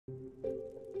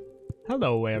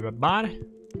Hello everybody,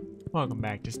 welcome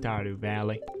back to Stardew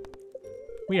Valley.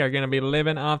 We are going to be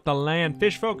living off the land.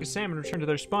 Fish, focus, salmon return to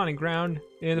their spawning ground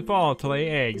in the fall to lay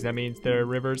eggs. That means their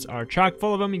rivers are chock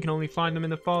full of them. You can only find them in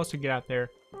the fall, so get out there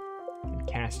and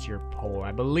cast your pole.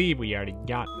 I believe we already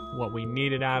got what we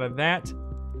needed out of that.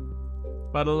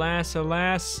 But alas,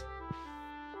 alas,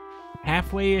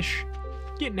 halfway-ish,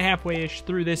 getting halfway-ish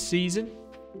through this season.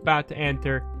 About to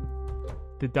enter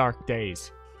the dark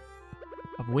days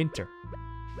of winter.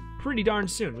 Pretty darn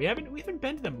soon. We haven't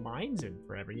been to the mines in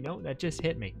forever, you know? That just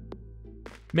hit me.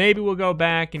 Maybe we'll go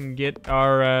back and get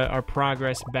our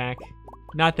progress back.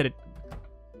 Not that it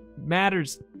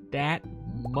matters that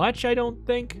much, I don't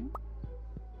think.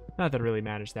 Not that it really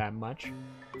matters that much.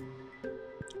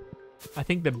 I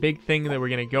think the big thing that we're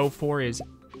gonna go for is,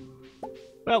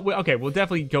 well, okay, we'll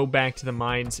definitely go back to the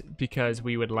mines because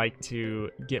we would like to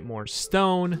get more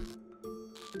stone.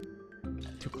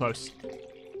 Too close.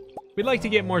 We'd like to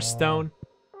get more stone,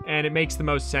 and it makes the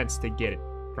most sense to get it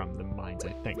from the mines,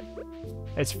 I think.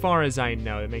 As far as I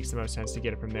know, it makes the most sense to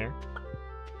get it from there.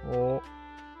 Oh,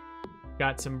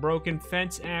 got some broken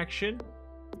fence action.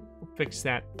 We'll fix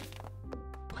that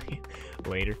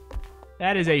later.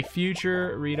 That is a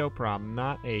future Reto problem,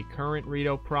 not a current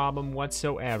Reto problem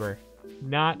whatsoever.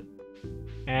 Not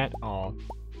at all.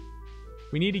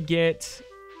 We need to get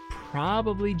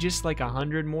probably just like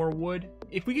 100 more wood.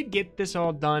 If we could get this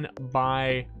all done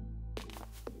by,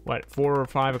 what, 4 or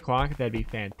 5 o'clock, that'd be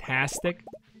fantastic.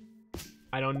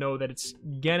 I don't know that it's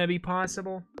gonna be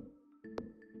possible.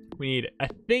 We need, I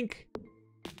think,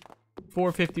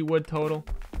 450 wood total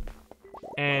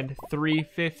and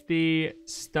 350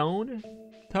 stone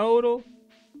total?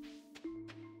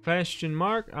 Question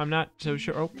mark? I'm not so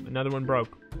sure. Oh, another one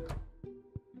broke.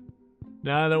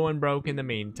 Another one broke in the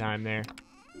meantime there.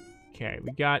 Okay,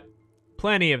 we got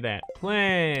plenty of that.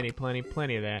 Plenty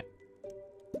of that.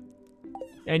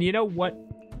 And you know what?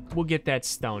 We'll get that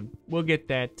stone. We'll get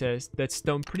that that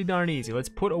stone pretty darn easy. Let's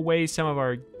put away some of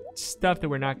our stuff that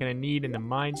we're not going to need in the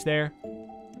mines there.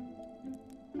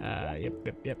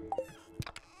 Yep.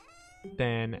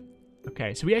 Then,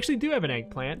 okay, so we actually do have an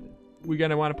eggplant. We're going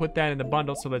to want to put that in the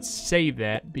bundle, so let's save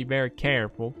that. Be very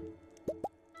careful.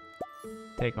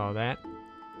 Take all that.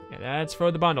 Yeah, that's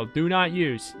for the bundle. Do not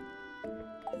use.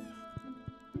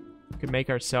 Could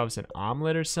make ourselves an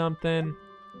omelet or something.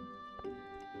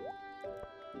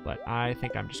 But I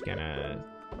think I'm just gonna...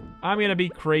 I'm gonna be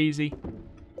crazy.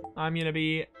 I'm gonna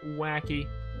be wacky.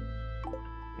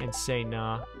 And say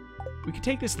nah. We could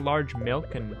take this large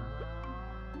milk and...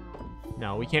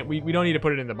 No, we can't. We don't need to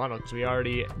put it in the bundle because we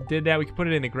already did that. We could put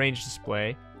it in the Grange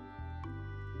display.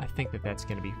 I think that that's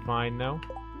gonna be fine though.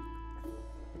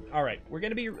 Alright, we're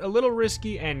gonna be a little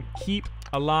risky and keep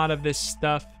a lot of this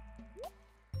stuff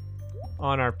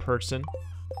on our person.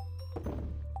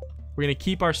 We're gonna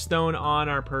keep our stone on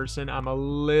our person. I'm a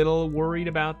little worried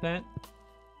about that.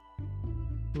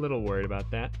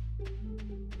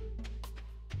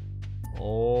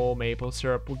 Oh, maple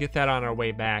syrup. We'll get that on our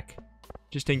way back.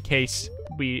 Just in case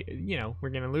we, you know,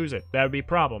 we're gonna lose it. That would be a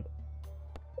problem.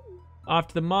 Off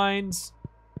to the mines.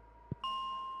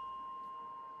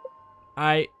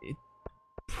 I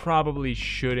probably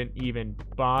shouldn't even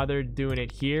bother doing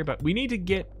it here, but we need to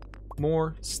get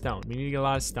more stone. We need to get a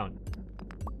lot of stone.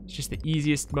 It's just the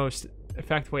easiest, most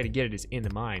effective way to get it is in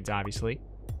the mines, obviously.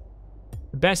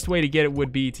 The best way to get it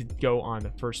would be to go on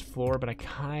the first floor, but I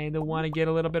kind of want to get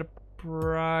a little bit of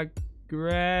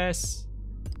progress.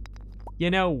 You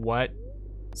know what?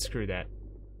 Screw that.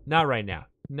 Not right now.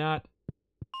 Not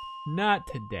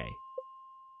today.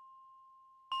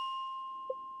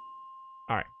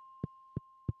 Alright.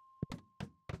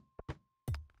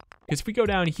 Because if we go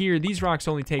down here, these rocks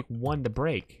only take 1 to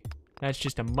break. That's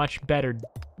just a much better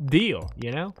deal,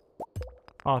 you know?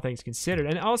 All things considered.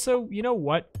 And also, you know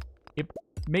what? It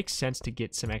makes sense to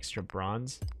get some extra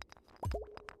bronze.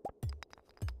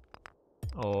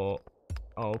 Oh,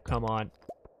 come on.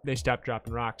 They stopped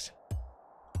dropping rocks.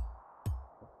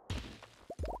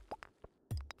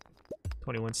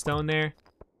 21 stone there.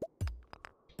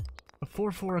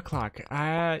 Before 4 o'clock.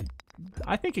 I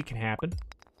think it can happen.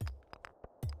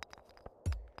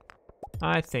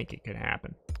 I think it could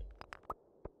happen.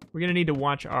 We're gonna need to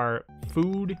watch our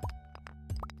food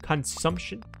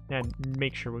consumption and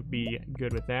make sure we'll be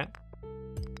good with that.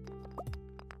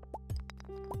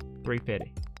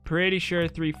 350. Pretty sure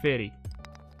 350.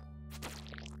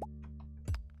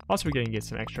 Also, we're gonna get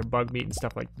some extra bug meat and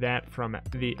stuff like that from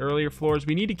the earlier floors.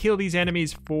 We need to kill these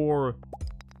enemies for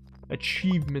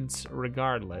achievements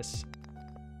regardless.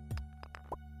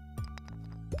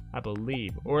 I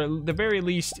believe. Or at the very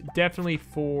least, definitely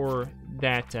for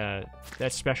that,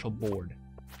 that special board.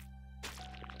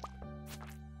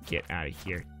 Get out of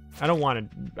here. I don't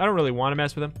really want to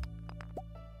mess with him.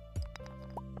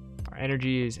 Our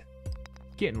energy is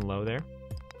getting low there.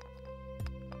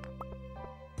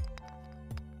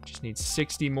 Just need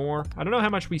 60 more. I don't know how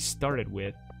much we started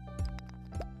with.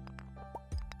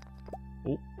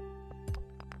 Oh.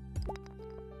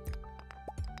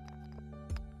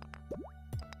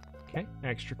 Okay,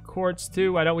 extra quartz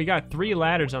too. We got 3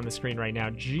 ladders on the screen right now.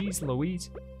 Jeez Louise.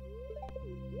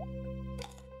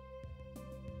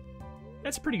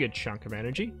 That's a pretty good chunk of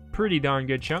energy. Pretty darn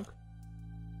good chunk.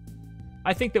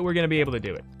 I think that we're going to be able to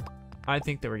do it.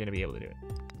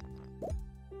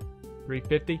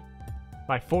 350.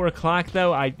 By 4 o'clock,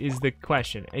 though, is the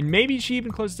question. And maybe she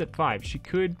even closes at 5. She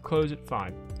could close at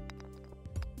 5.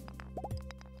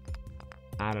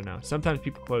 I don't know. Sometimes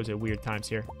people close at weird times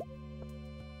here.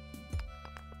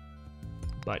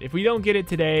 But if we don't get it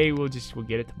today, we'll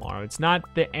get it tomorrow. It's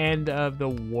not the end of the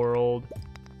world.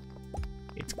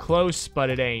 It's close, but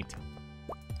it ain't.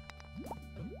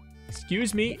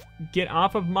 Excuse me. Get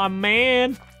off of my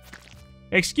man.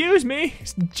 Excuse me.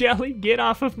 Jelly, get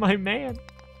off of my man.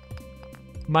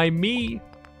 My me.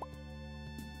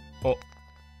 Oh.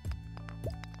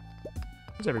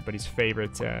 What's everybody's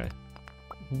favorite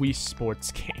Wii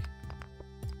Sports game?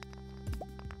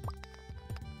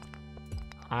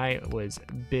 I was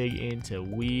big into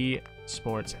Wii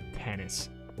Sports Tennis.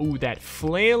 Ooh, that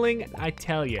flailing, I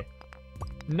tell you.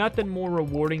 Nothing more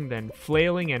rewarding than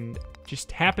flailing and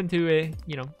just happen to,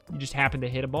 you just happen to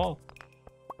hit a ball.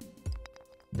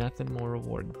 Nothing more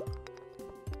rewarding.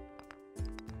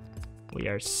 We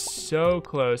are so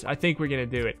close. I think we're going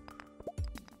to do it.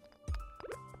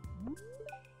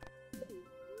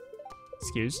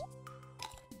 Excuse.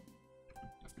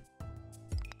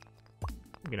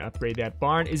 I'm going to upgrade that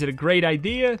barn. Is it a great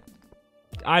idea?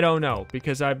 I don't know,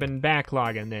 because I've been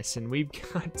backlogging this, and we've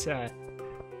got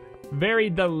very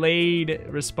delayed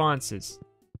responses.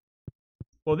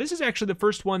 Well, this is actually the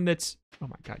first one that's... Oh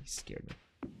my god, he scared me.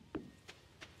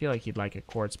 I feel like he'd like a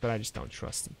quartz, but I just don't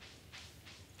trust him.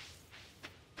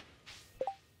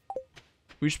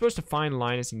 We were supposed to find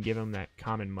Linus and give him that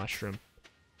common mushroom.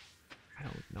 I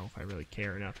don't know if I really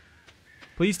care enough.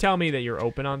 Please tell me that you're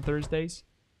open on Thursdays.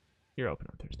 You're open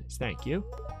on Thursdays. Thank you.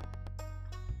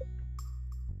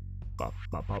 Bop,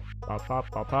 bop, bop, bop,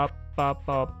 bop, bop, bop, bop,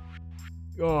 bop.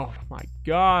 Oh my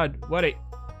god. What a...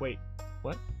 Wait.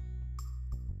 What?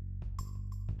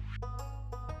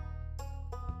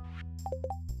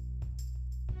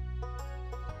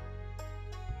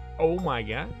 Oh my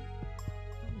god.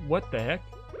 What the heck?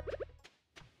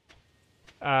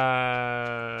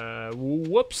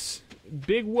 Whoops.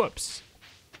 Big whoops.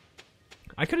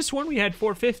 I could have sworn we had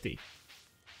 450.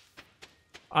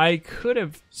 I could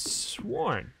have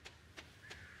sworn.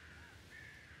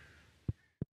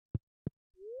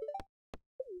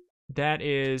 That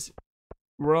is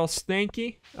real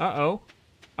stinky. Uh-oh.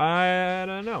 I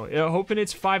don't know. Hoping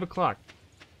it's 5 o'clock.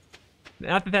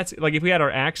 Not that that's... Like, if we had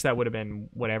our axe, that would have been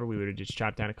whatever. We would have just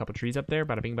chopped down a couple trees up there.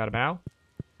 Bada bing, bada bow.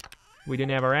 We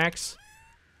didn't have our axe.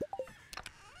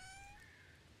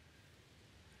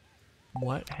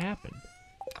 What happened?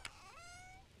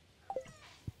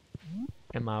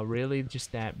 Am I really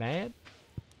just that bad?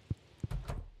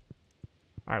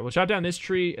 Alright, we'll chop down this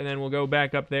tree, and then we'll go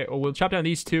back up there. Or we'll chop down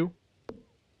these 2.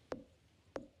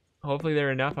 Hopefully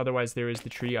they're enough, otherwise there is the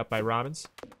tree up by Robin's.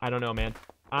 I don't know, man.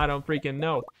 I don't freaking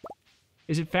know.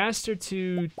 Is it faster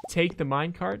to take the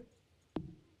minecart?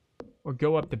 Or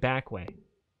go up the back way?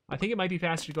 I think it might be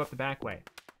faster to go up the back way.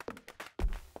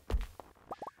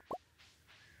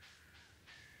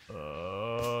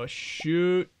 Oh,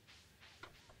 shoot.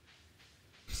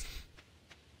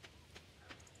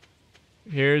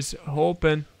 Here's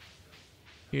hoping.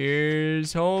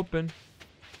 Here's hoping.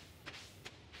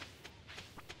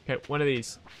 Okay, one of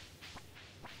these.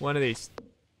 One of these.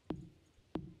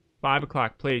 5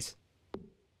 o'clock, please.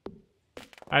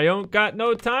 I don't got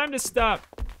no time to stop.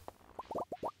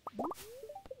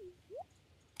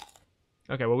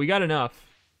 Okay, well, we got enough.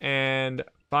 And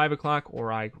 5 o'clock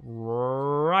or I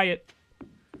riot.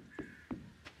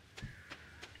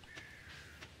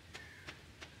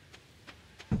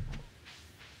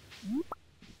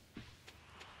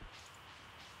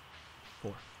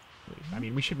 I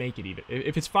mean, we should make it even.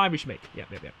 If it's 5, we should make it. Yeah,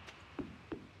 yeah, yeah.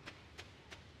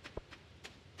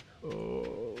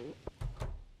 Oh.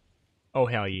 Oh,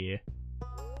 hell yeah.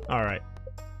 Alright.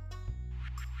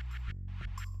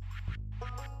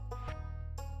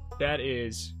 That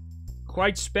is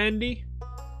quite spendy.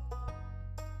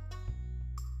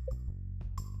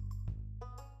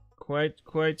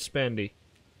 Quite spendy.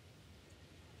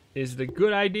 Is it a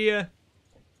good idea?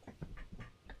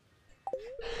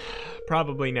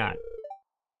 Probably not.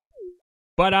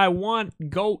 But I want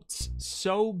goats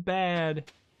so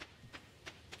bad.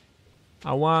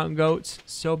 I want goats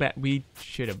so bad. We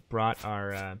should have brought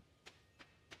our,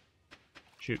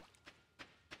 shoot.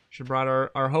 Should have brought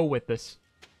our hoe with us.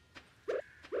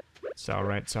 It's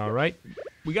alright, it's alright.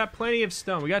 We got plenty of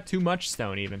stone. We got too much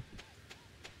stone, even.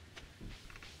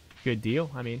 Good deal.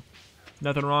 I mean,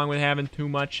 nothing wrong with having too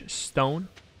much stone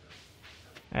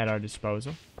at our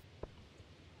disposal.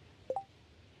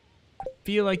 I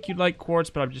feel like you'd like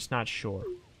quartz, but I'm just not sure.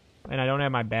 And I don't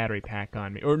have my battery pack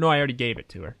on me. Or, no, I already gave it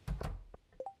to her.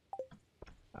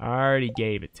 I already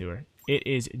gave it to her. It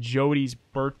is Jody's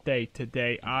birthday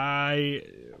today. I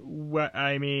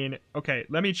mean, okay,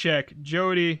 let me check.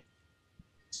 Jody,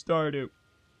 Stardew.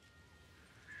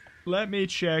 Let me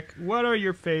check. What are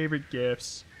your favorite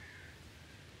gifts?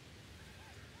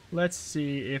 Let's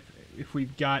see if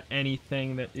we've got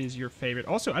anything that is your favorite.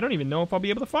 Also, I don't even know if I'll be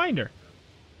able to find her.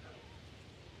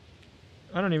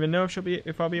 I don't even know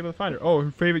if I'll be able to find her. Oh,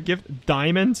 her favorite gift?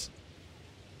 Diamonds?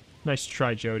 Nice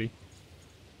try, Jody.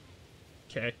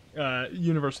 Okay.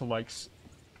 Universal likes.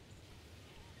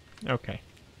 Okay.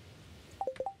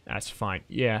 That's fine.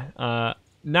 Yeah.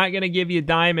 Not gonna give you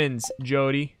diamonds,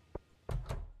 Jody.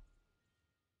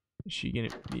 Is she gonna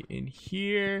be in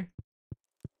here?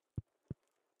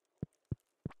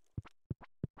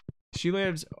 She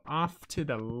lives off to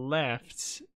the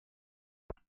left.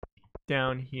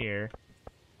 Down here.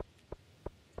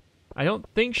 I don't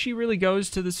think she really goes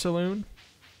to the saloon.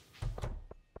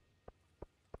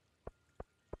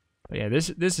 But yeah, this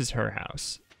is her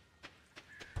house.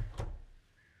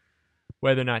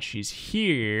 Whether or not she's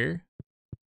here.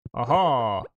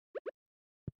 Aha!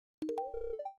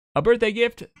 A birthday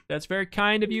gift. That's very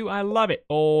kind of you. I love it.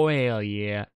 Oh, hell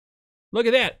yeah. Look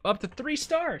at that. Up to 3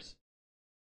 stars.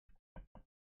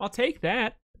 I'll take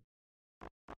that.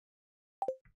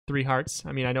 3 hearts.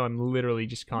 I mean, I know I'm literally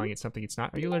just calling it something it's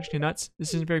not. Are you allergic to nuts?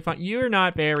 This isn't very fun. You're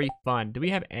not very fun. Do we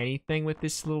have anything with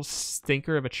this little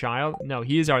stinker of a child? No,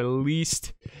 he is our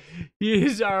least... He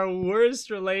is our worst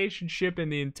relationship in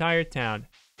the entire town.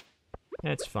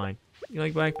 That's fine. You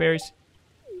like blackberries?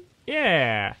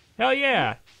 Yeah! Hell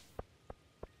yeah!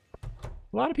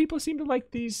 A lot of people seem to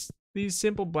like these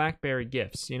simple blackberry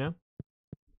gifts, you know?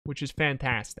 Which is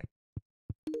fantastic.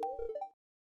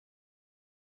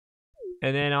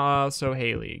 And then also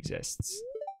Haley exists.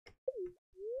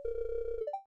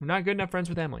 We're not good enough friends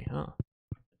with Emily, huh? Are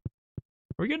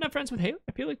we good enough friends with Haley?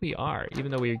 I feel like we are,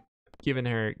 even though we're giving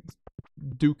her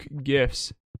Duke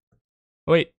gifts.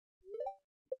 Oh, wait.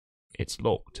 It's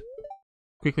locked.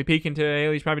 Quickly peek into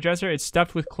Haley's private dresser. It's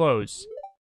stuffed with clothes.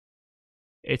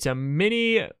 It's a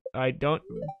mini...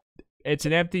 It's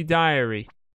an empty diary.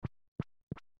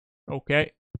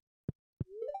 Okay.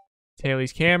 It's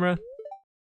Haley's camera.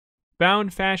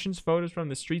 Found fashions photos from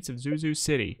the streets of Zuzu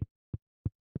City.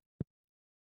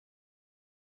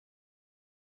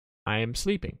 I am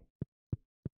sleeping.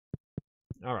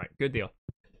 Alright, good deal.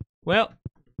 Well,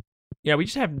 yeah, we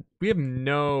have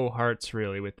no hearts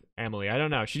really with Emily. I don't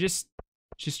know. She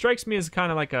strikes me as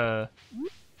kind of like a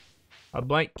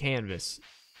blank canvas.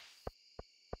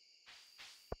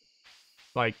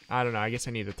 Like, I don't know, I guess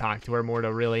I need to talk to her more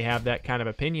to really have that kind of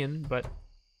opinion, but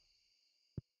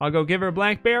I'll go give her a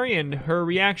blackberry, and her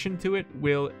reaction to it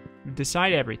will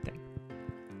decide everything.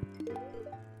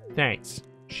 Thanks.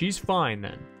 She's fine,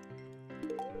 then.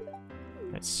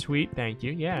 That's sweet, thank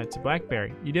you. Yeah, it's a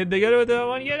blackberry. You did the good with the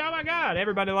one yet? Oh my god!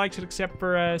 Everybody likes it except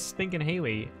for stinking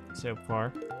Haley so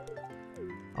far.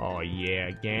 Oh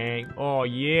yeah, gang. Oh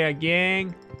yeah,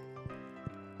 gang.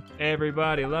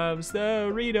 Everybody loves the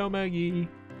Reto Muggy.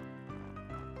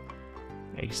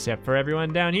 Except for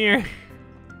everyone down here.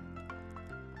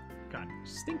 God,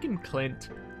 stinking Clint.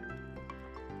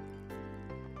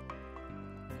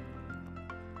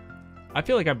 I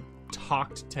feel like I've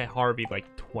talked to Harvey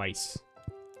like twice.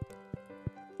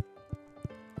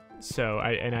 So,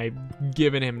 I've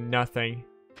given him nothing,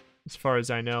 as far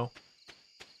as I know.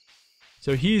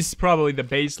 So he's probably the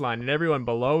baseline, and everyone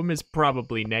below him is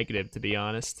probably negative, to be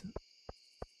honest.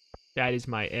 That is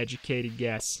my educated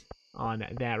guess on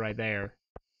that right there.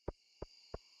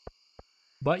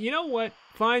 But you know what?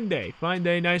 Fine day. Fine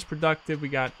day, nice, productive. We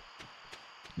got,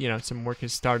 you know, some work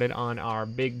has started on our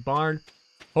big barn.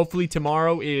 Hopefully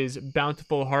tomorrow is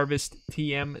Bountiful Harvest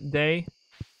TM day.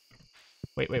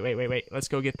 Wait. Let's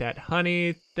go get that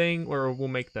honey thing, or we'll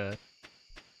make the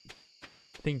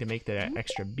thing to make that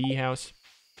extra bee house.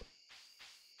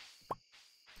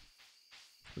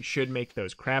 We should make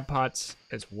those crab pots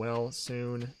as well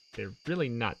soon. They're really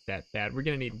not that bad. We're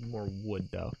going to need more wood,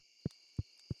 though.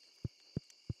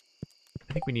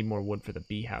 I think we need more wood for the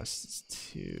bee house,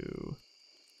 too.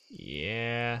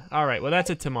 Yeah. All right, well, that's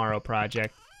a tomorrow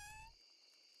project.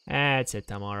 That's a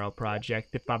tomorrow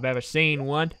project, if I've ever seen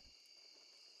one.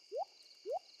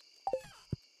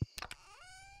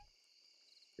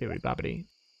 Bibbidi bobbidi.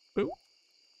 Boo.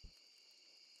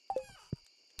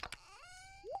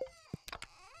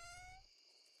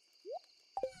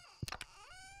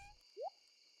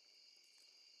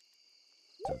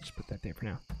 So just put that there for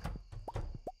now.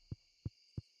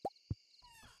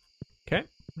 Okay.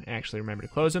 Actually remember to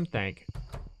close them. Thank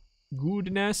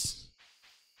goodness.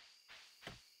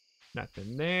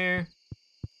 Nothing there.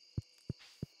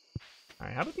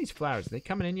 Alright, how about these flowers? Are they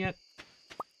coming in yet?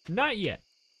 Not yet.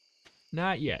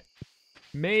 Not yet.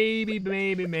 Maybe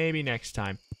next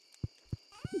time.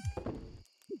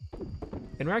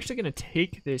 And we're actually going to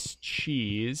take this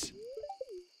cheese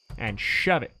and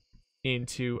shove it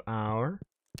into our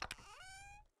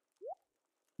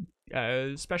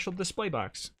special display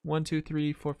box. 1, 2,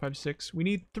 3, 4, 5, 6. We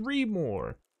need 3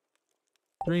 more.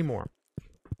 3 more.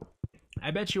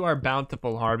 I bet you our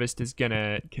bountiful harvest is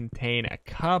gonna contain a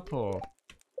couple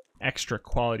extra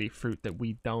quality fruit that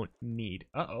we don't need.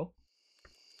 Uh-oh.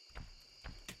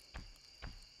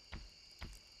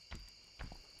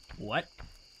 What?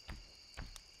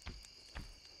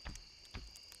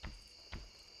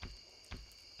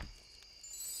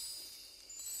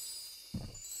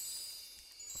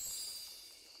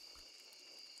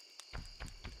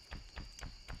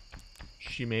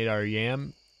 She made our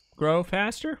yam grow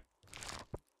faster?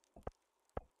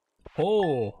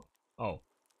 Oh. Oh.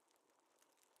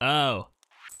 Oh.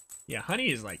 Yeah, honey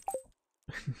is like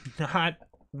not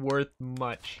worth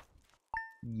much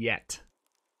yet.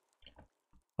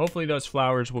 Hopefully those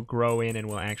flowers will grow in and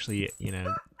we'll actually, you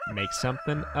know, make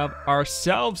something of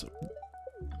ourselves.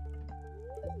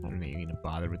 I don't even need to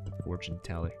bother with the fortune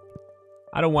teller.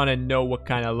 I don't want to know what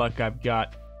kind of luck I've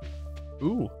got.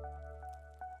 Ooh.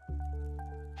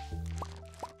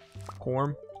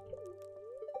 Corn.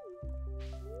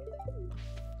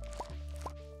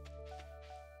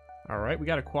 Alright, we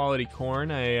got a quality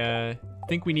corn. I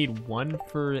think we need 1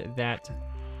 for that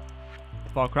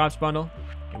fall crops bundle.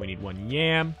 And we need 1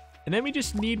 yam. And then we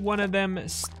just need 1 of them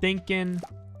stinking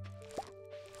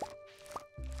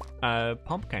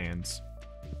pumpkins.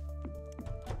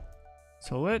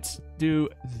 So let's do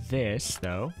this,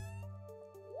 though.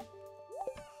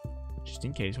 Just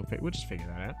in case, we'll just figure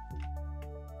that out.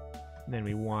 And then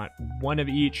we want 1 of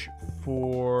each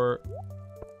for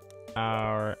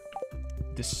our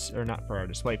or not for our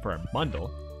display, for our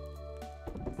bundle.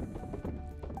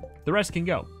 The rest can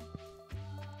go.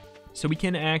 So we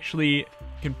can actually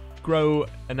grow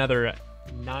another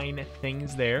 9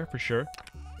 things there for sure.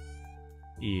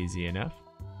 Easy enough.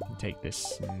 We'll take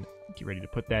this and get ready to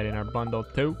put that in our bundle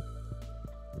too.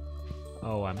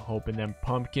 Oh, I'm hoping them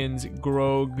pumpkins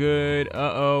grow good.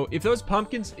 Uh-oh. If those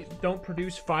pumpkins don't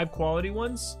produce 5 quality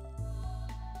ones,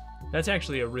 that's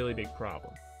actually a really big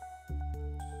problem.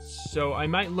 So I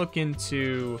might look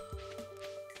into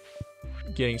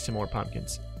getting some more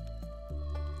pumpkins.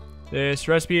 This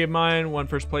recipe of mine won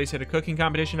first place at a cooking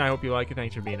competition. I hope you like it.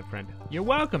 Thanks for being a friend. You're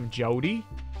welcome, Jody.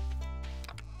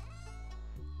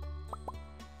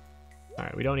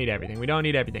 Alright, we don't need everything. We don't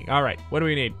need everything. Alright, what do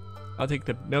we need? I'll take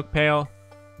the milk pail.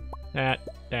 That.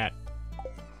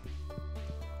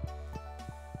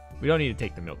 We don't need to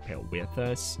take the milk pail with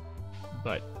us,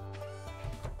 but...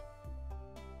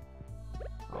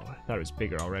 Oh, I thought it was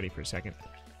bigger already for a second.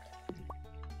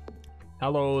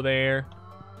 Hello there.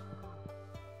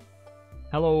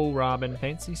 Hello, Robin.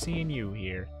 Fancy seeing you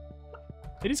here.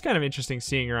 It is kind of interesting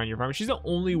seeing her on your farm. She's the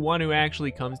only one who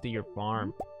actually comes to your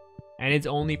farm. And it's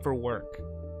only for work.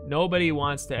 Nobody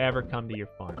wants to ever come to your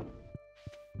farm.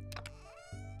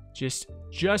 Just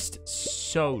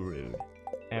so rude.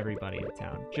 Everybody in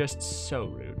town. Just so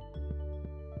rude.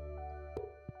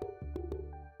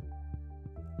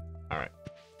 Alright.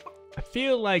 I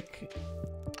feel like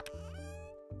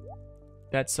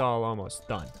that's all almost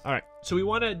done. Alright, so we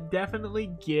want to definitely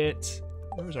get...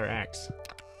 Where was our axe?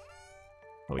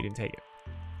 Oh, we didn't take it.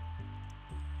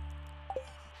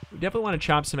 We definitely want to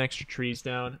chop some extra trees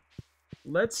down.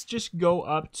 Let's just go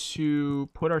up to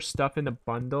put our stuff in the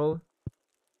bundle.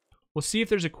 We'll see if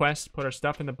there's a quest. Put our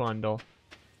stuff in the bundle.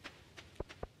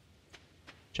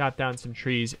 Chop down some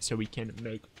trees so we can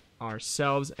make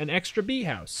ourselves an extra bee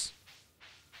house.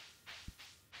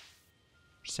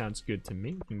 Sounds good to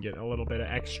me. We can get a little bit of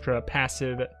extra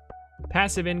passive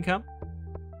income.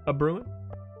 A brewing.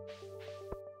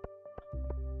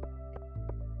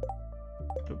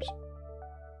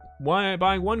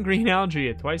 Buying one green algae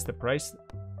at twice the price.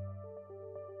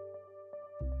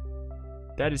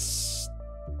 That is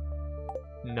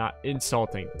not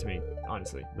insulting to me,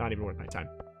 honestly. Not even worth my time.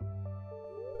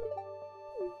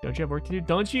 Don't you have work to do?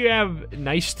 Don't you have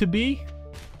nice to be?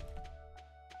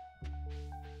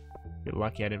 You're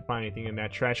lucky I didn't find anything in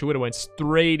that trash. It would have went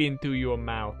straight into your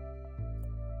mouth.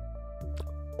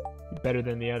 Better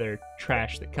than the other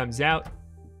trash that comes out.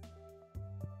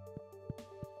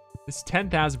 This is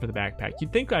 10,000 for the backpack.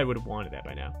 You'd think I would have wanted that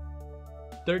by now.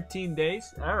 13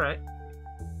 days? Alright.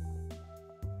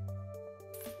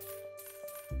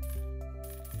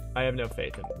 I have no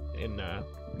faith in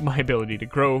my ability to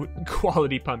grow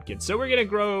quality pumpkins. So we're gonna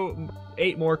grow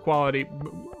 8 more quality,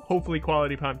 hopefully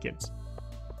quality pumpkins.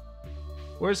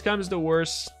 Worst comes to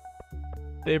worst,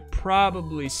 they're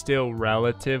probably still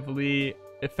relatively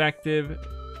effective.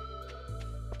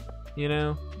 You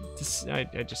know,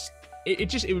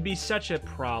 it would be such a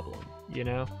problem. You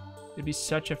know, it'd be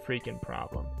such a freaking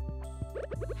problem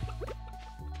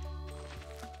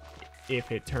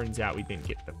if it turns out we didn't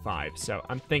get the 5. So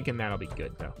I'm thinking that'll be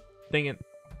good though. Thinking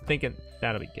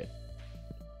that'll be good.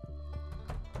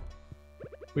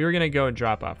 We were gonna go and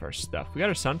drop off our stuff. We got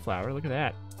our sunflower. Look at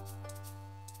that.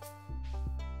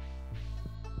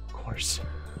 Of course.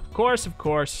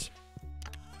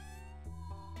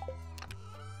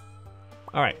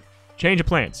 All right, change of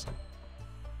plans.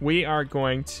 We are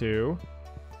going to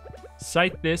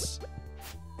site this,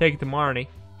 take it to Marnie,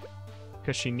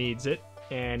 because she needs it,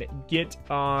 and get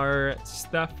our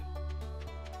stuff,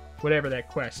 whatever that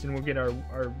quest, and we'll get our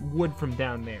wood from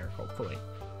down there, hopefully.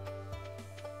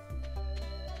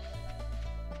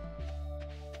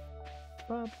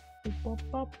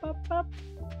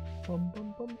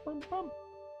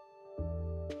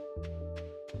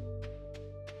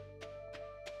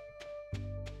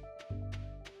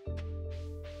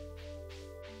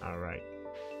 All right.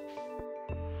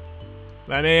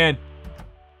 Let me in.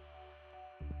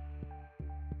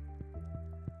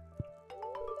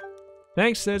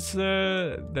 Thanks, that's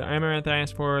the amaranth I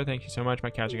asked for. Thank you so much. My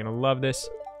cows are gonna love this.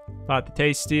 Bought the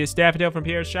tastiest daffodil from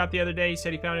Pierre's shop the other day. He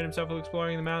said he found it himself while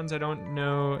exploring the mountains. Didn't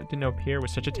know Pierre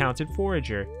was such a talented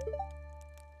forager.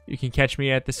 You can catch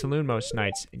me at the saloon most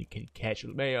nights, and you can catch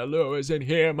Leia Lewis in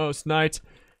here most nights.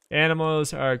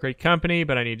 Animals are a great company,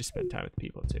 but I need to spend time with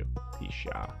people too. Peace,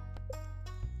 y'all.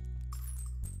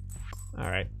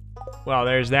 Alright. Well,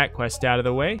 there's that quest out of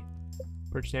the way.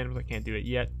 Purchase animals, I can't do it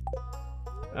yet.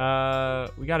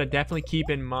 We gotta definitely keep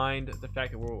in mind the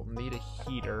fact that we'll need a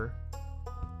heater.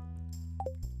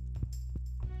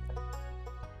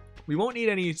 We won't need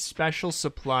any special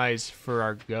supplies for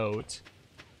our goat,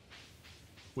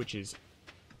 which is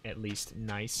at least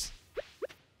nice.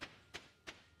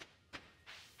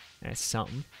 That's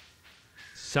something.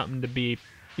 Something to be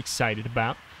excited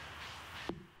about.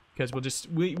 Because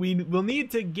we'll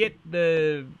need to get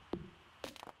the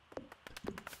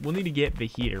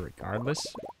heater regardless.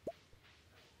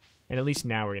 And at least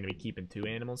now we're gonna be keeping 2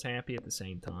 animals happy at the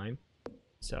same time.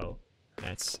 So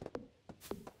that's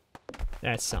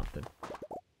something.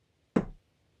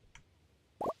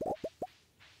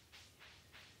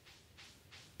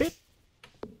 Beep.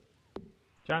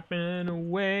 Chopping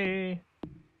away.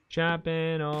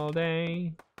 Chopping all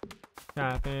day.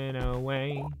 Chopping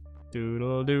away.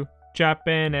 Doodle doo.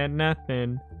 Chopping at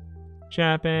nothing.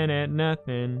 Chopping at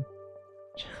nothing.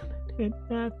 Chopping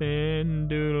at nothing.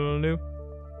 Doodle doo.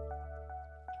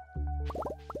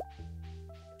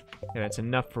 Yeah, that's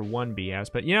enough for 1 bee house,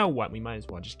 but you know what? We might as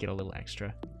well just get a little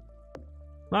extra.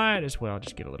 Might as well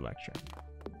just get a little extra.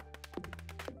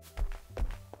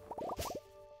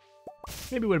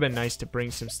 Maybe it would have been nice to bring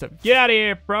some stuff. Get out of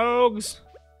here, frogs!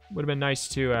 Would have been nice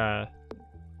to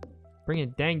bring a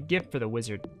dang gift for the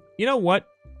wizard. You know what?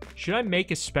 Should I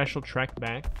make a special trek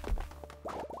back?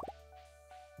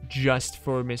 Just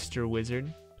for Mr.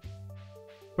 Wizard?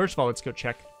 First of all, let's go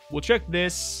check. We'll check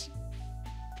this.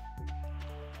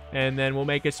 And then we'll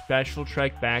make a special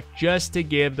trek back just to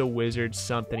give the wizard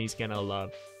something he's gonna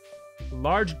love.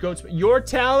 Large goats. You're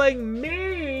telling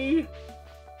me?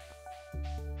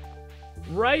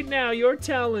 Right now, you're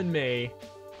telling me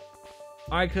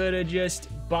I could have just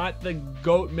bought the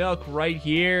goat milk right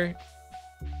here?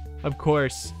 Of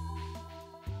course.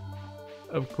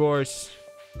 Of course.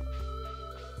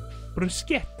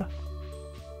 Bruschetta.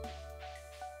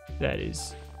 That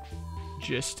is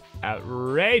just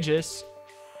outrageous.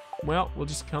 Well, we'll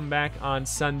just come back on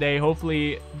Sunday.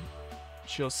 Hopefully,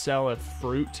 she'll sell a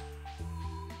fruit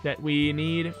that we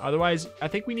need. Otherwise, I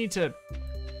think we need to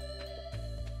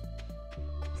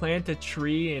plant a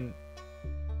tree, and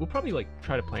we'll probably like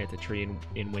try to plant a tree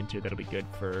in winter. That'll be good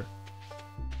for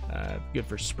Good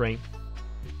for spring.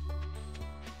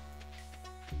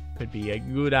 Could be a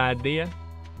good idea.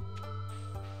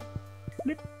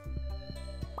 Blip.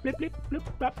 Blip, blip, blip,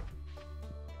 blop.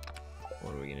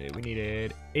 What are we gonna do? We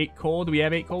needed 8 coal. Do we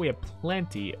have 8 coal? We have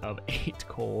plenty of 8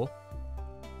 coal.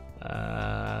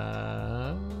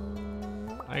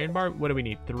 Iron bar. What do we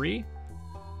need? 3?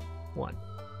 1.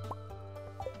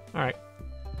 Alright.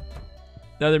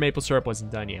 The other maple syrup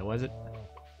wasn't done yet, was it?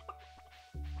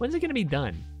 When's it gonna be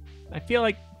done? I feel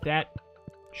like that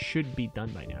should be done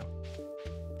by now.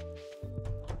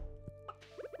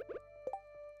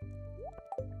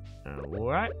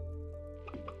 Alright.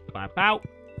 Pop out.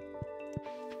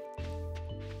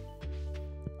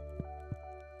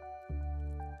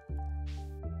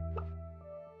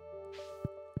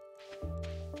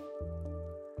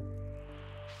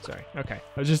 Sorry. Okay.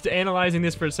 I was just analyzing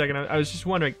this for a second. I was just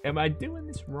wondering, am I doing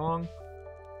this wrong?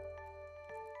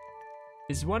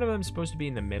 Is one of them supposed to be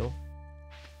in the middle?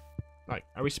 Like,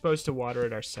 are we supposed to water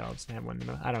it ourselves and have one in the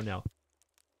middle? I don't know.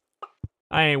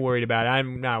 I ain't worried about it.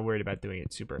 I'm not worried about doing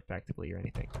it super effectively or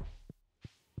anything.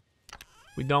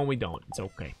 We don't. It's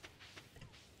okay.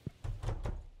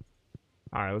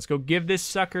 Alright, let's go give this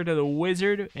sucker to the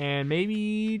wizard and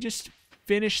maybe just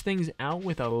finish things out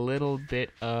with a little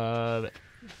bit of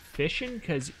fishing,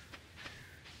 because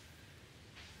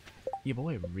your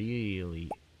boy really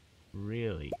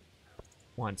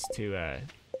wants to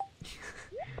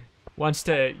wants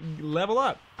to level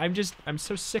up. I'm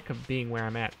so sick of being where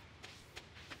I'm at.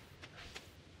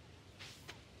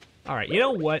 Alright, you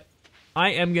know what?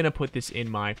 I am gonna put this in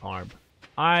my farm.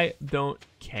 I don't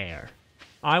care.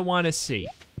 I want to see.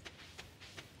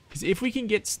 Because if we can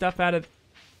get stuff out of...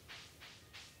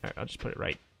 Alright, I'll just put it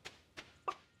right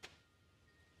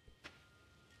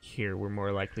here. We're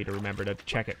more likely to remember to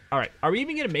check it. Alright, are we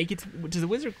even gonna make it? Does the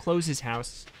wizard close his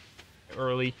house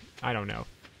early? I don't know.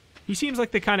 He seems like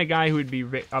the kind of guy who would be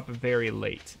up very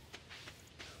late.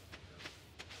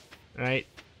 Right?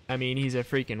 I mean, he's a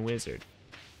freaking wizard.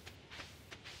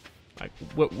 Like,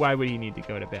 why would he need to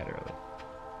go to bed early?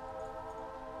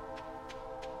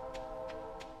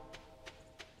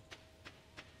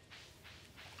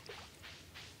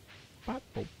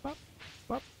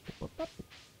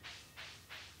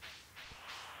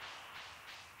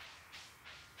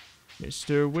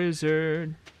 Mr.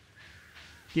 Wizard,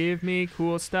 give me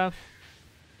cool stuff.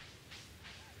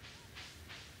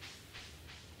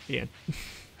 Yeah.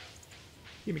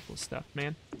 Give me cool stuff,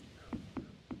 man.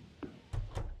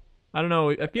 I don't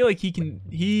know. I feel like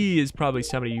he is probably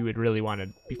somebody you would really want to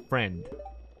befriend.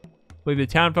 Believe the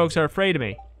town folks are afraid of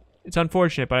me. It's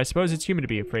unfortunate, but I suppose it's human to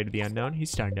be afraid of the unknown. He's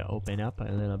starting to open up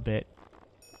a little bit.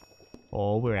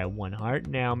 Oh, we're at 1 heart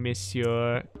now,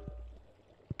 monsieur.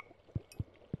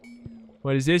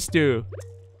 What does this do?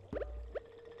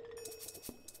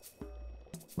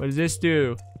 What does this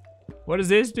do? What does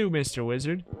this do, Mr.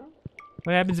 Wizard?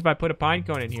 What happens if I put a pine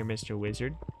cone in here, Mr.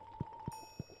 Wizard?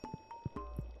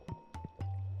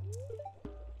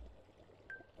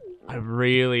 I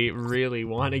really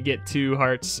want to get 2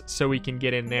 hearts so we can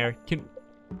get in there. Did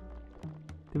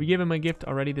we give him a gift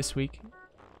already this week?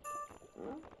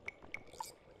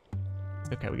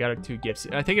 Okay, we got our 2 gifts.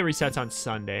 I think it resets on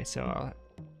Sunday, so I'll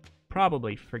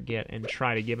probably forget and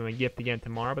try to give him a gift again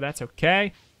tomorrow, but that's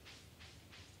okay.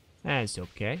 That's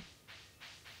okay.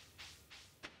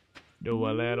 Do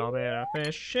a little bit of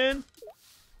fishing.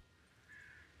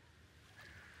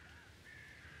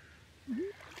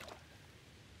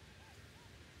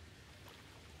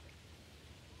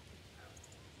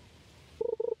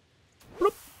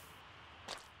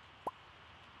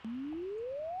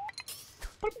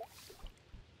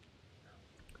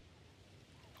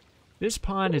 This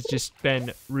pond has just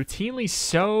been routinely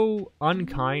so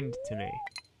unkind to me.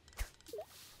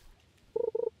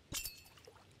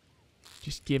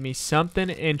 Just give me something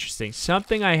interesting.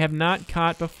 Something I have not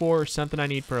caught before or something I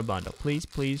need for a bundle. Please,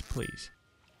 please, please.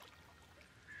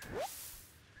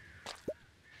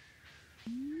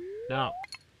 No.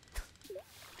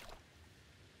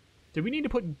 Did we need to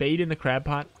put bait in the crab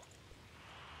pot?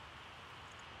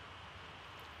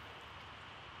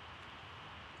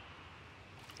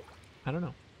 I don't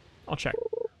know. I'll check.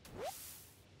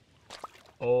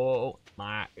 Oh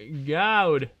my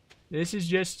god. This is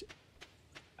just...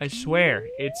 I swear,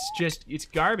 it's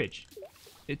garbage.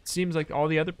 It seems like all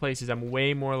the other places I'm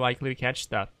way more likely to catch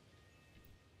stuff.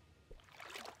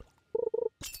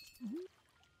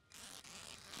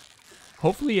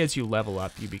 Hopefully as you level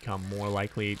up, you become more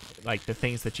likely, like the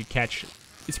things that you catch,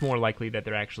 it's more likely that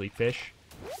they're actually fish.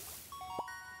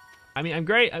 I mean, I'm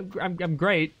great. I'm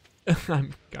great.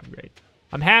 I'm great.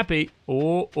 I'm happy.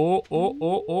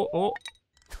 Oh.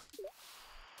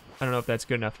 I don't know if that's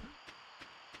good enough.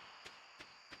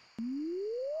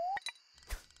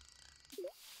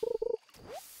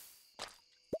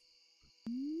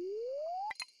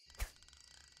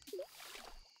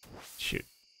 Shoot.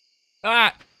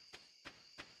 Ah!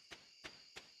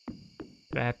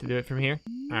 Do I have to do it from here?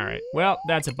 Alright. Well,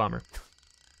 that's a bummer.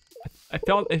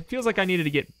 It feels like I needed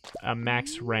to get a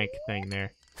max rank thing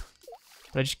there.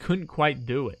 But I just couldn't quite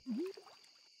do it.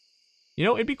 You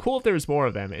know, it'd be cool if there was more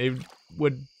of them. It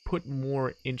would put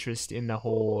more interest in the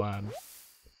whole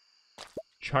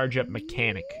charge up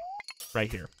mechanic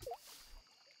right here.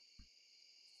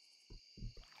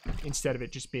 Instead of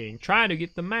it just being trying to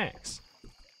get the max.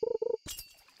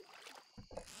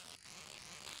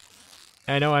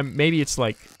 I know maybe it's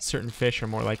like certain fish are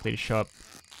more likely to show up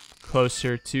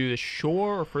closer to the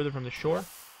shore or further from the shore.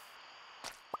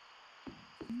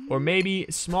 Or maybe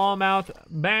smallmouth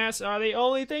bass are the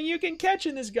only thing you can catch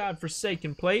in this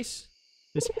godforsaken place.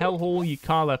 This hellhole you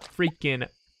call a freaking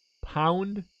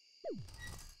pound.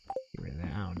 Get rid of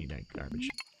that. I don't need that garbage.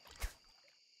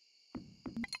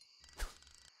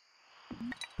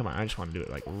 Come on, I just want to do it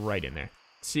like right in there.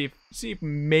 See if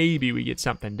maybe we get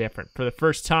something different for the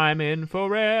first time in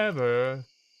forever.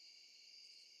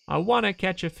 I want to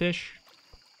catch a fish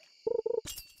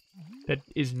that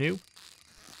is new.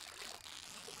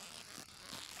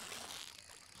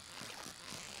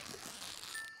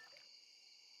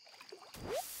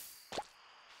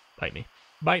 Bite me.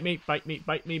 Bite me, bite me,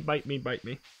 bite me, bite me, bite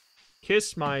me.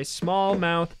 Kiss my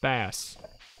smallmouth bass.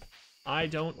 I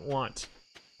don't want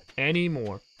any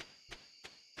more.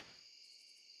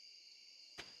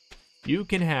 You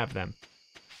can have them.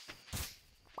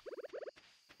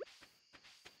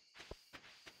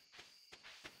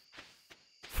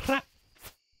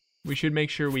 We should make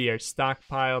sure we are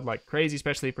stockpiled like crazy,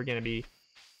 especially if we're going to be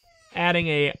adding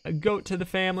a goat to the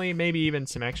family, maybe even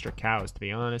some extra cows, to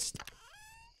be honest.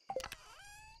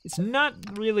 It's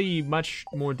not really much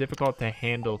more difficult to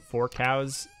handle 4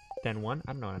 cows than 1.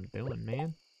 I don't know what I'm doing,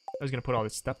 man. I was going to put all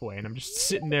this stuff away, and I'm just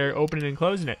sitting there opening and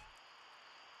closing it.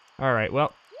 All right,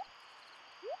 well.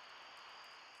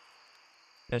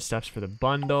 That stuff's for the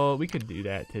bundle. We could do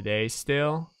that today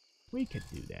still. We could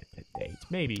do that today.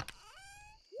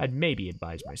 I'd maybe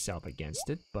advise myself against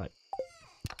it, but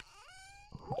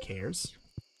who cares?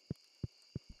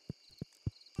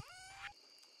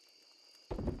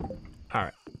 All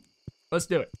right, let's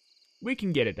do it. We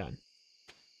can get it done.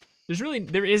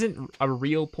 There isn't a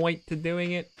real point to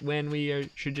doing it when we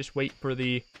should just wait for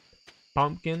the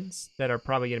pumpkins that are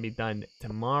probably going to be done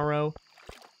tomorrow.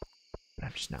 But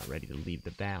I'm just not ready to leave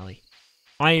the valley.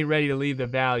 I ain't ready to leave the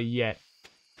valley yet.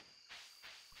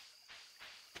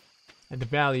 And the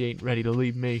valley ain't ready to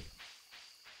leave me.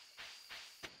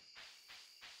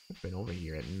 I've been over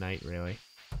here at night, really.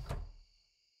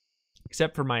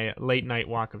 Except for my late night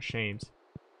walk of shames.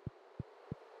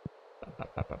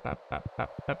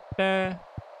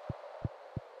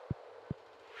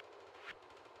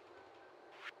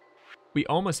 We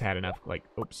almost had enough, like,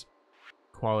 oops,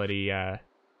 quality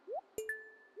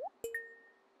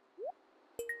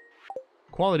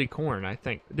corn, I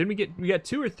think. Didn't we got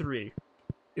 2 or 3?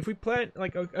 If we plant,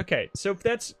 like, okay, so if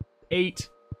that's 8,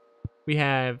 we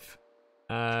have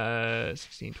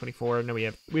 16, 24, no, we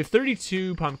have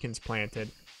 32 pumpkins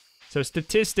planted. So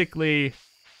statistically,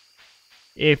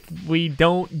 if we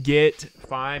don't get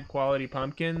 5 quality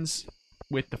pumpkins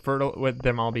with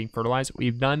them all being fertilized,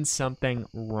 we've done something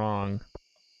wrong.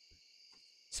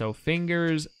 So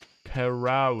fingers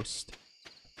crossed.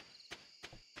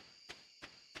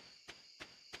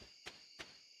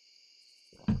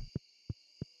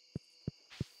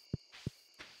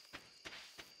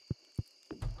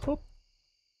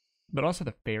 But also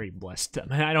the fairy blessed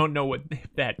them. I don't know if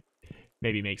that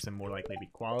maybe makes them more likely to be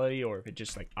quality or if it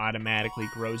just like automatically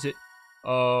grows it.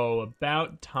 Oh,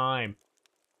 about time.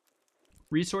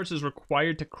 Resources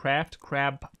required to craft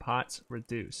crab pots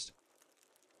reduced.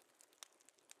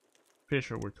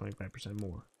 Fish are worth 25%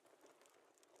 more.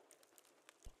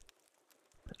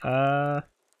 I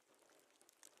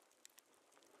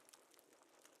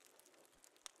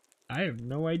have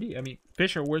no idea. I mean,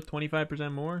 fish are worth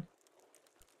 25% more.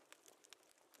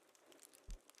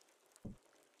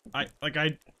 I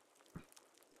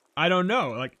don't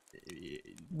know. Like,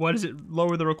 what does it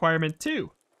lower the requirement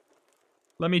to?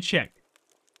 Let me check.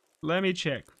 Let me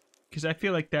check. Because I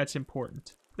feel like that's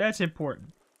important. That's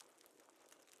important.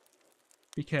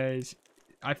 Because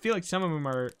I feel like some of them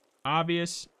are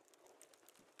obvious.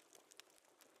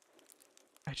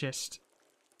 I just...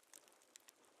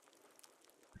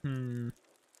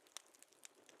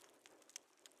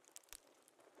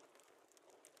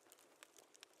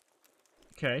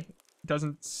 Okay.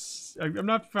 Doesn't I'm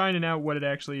not finding out what it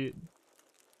actually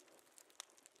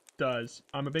does.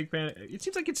 I'm a big fan. It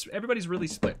seems like everybody's really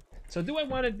split. So do I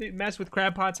want to mess with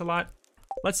crab pots a lot?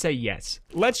 Let's say yes.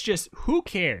 Let's just, who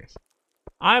cares?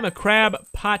 I'm a crab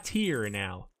potier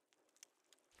now.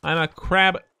 I'm a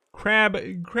crabby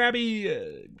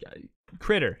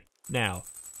critter now.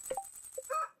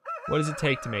 What does it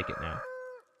take to make it now?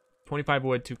 25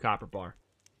 wood, 2 copper bar.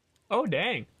 Oh,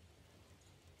 dang.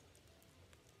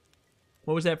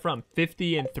 What was that from?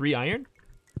 50 and 3 iron?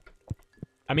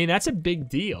 I mean, that's a big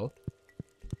deal.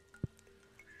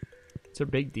 It's a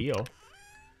big deal.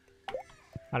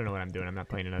 I don't know what I'm doing. I'm not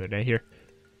playing another day here.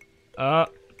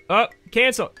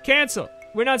 Cancel. Cancel.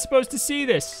 We're not supposed to see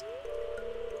this.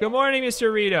 Good morning,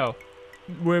 Mr. Reto.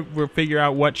 We'll figure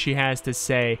out what she has to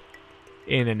say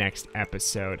in the next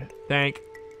episode. Thank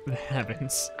the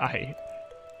heavens.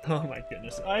 Oh my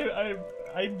goodness.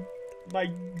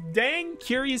 My dang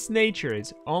curious nature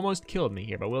has almost killed me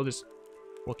here, but we'll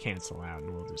cancel out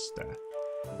and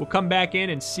we'll come back in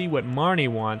and see what Marnie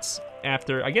wants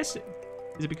after, I guess,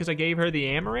 is it because I gave her the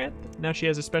amaranth? Now she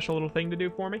has a special little thing to do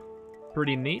for me.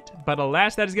 Pretty neat. But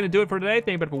alas, that is going to do it for today.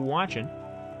 Thank you for watching.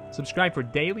 Subscribe for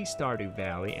daily Stardew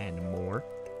Valley and more.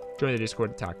 Join the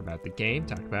Discord to talk about the game.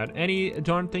 Talk about any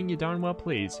darn thing you darn well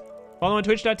please. Follow on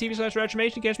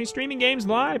twitch.tv/Retromation to catch me streaming games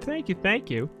live. Thank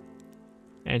you.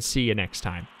 And see you next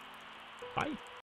time. Bye.